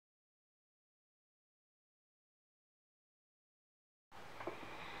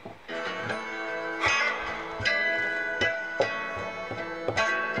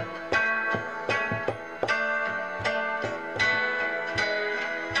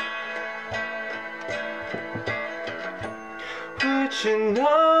Would you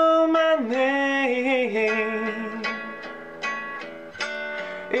know my name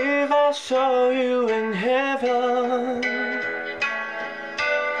if I saw you in heaven?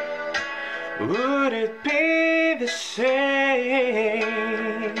 Would it be the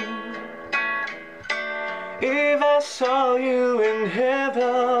same if I saw you in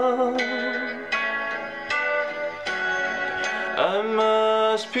heaven? I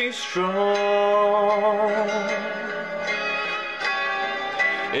must be strong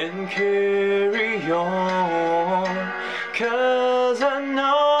and carry on, 'cause I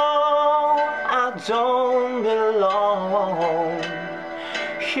know I don't belong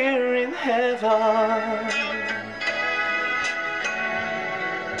here in heaven.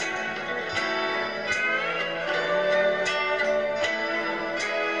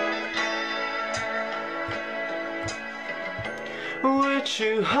 Would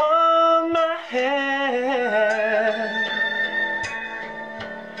you hold my hand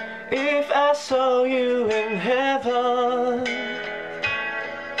if I saw you in heaven?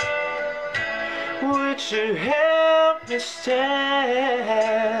 Would you help me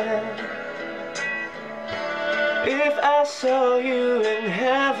stand if I saw you in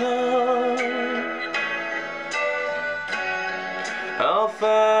heaven? I'll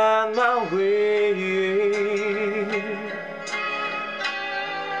find my way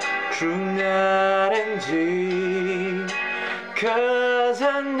through night and day, 'cause I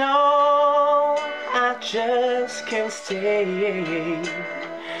know I just can't stay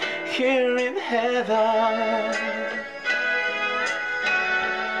here in heaven.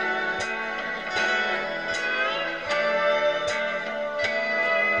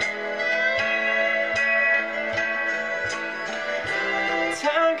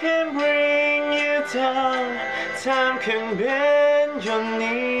 Time can bring you down, time can bend your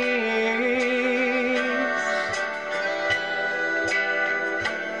knees.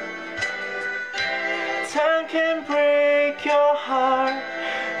 Time can break your heart,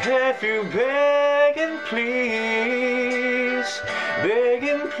 have you beg and please, beg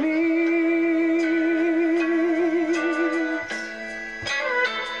and please.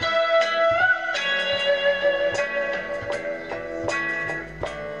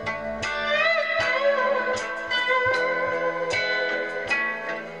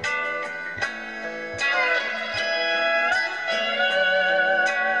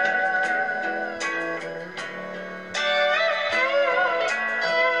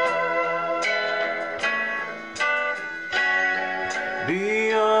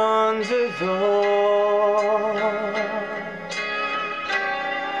 Beyond the door,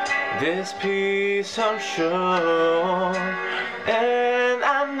 there's peace, I'm sure, and I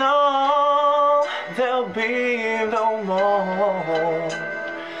know there'll be no more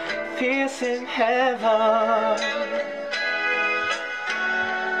fears in heaven.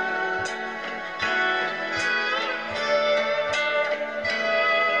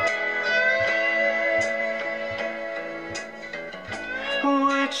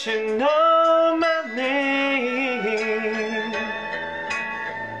 Would you know my name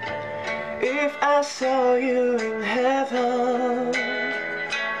if I saw you in heaven?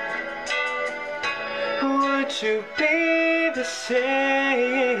 Would you be the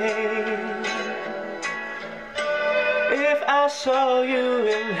same if I saw you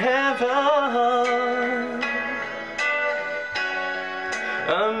in heaven?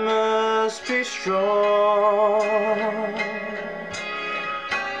 I must be strong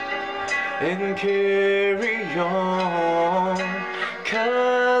and carry on,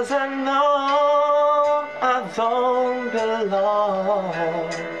 'cause I know I don't belong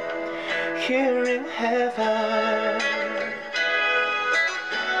here in heaven.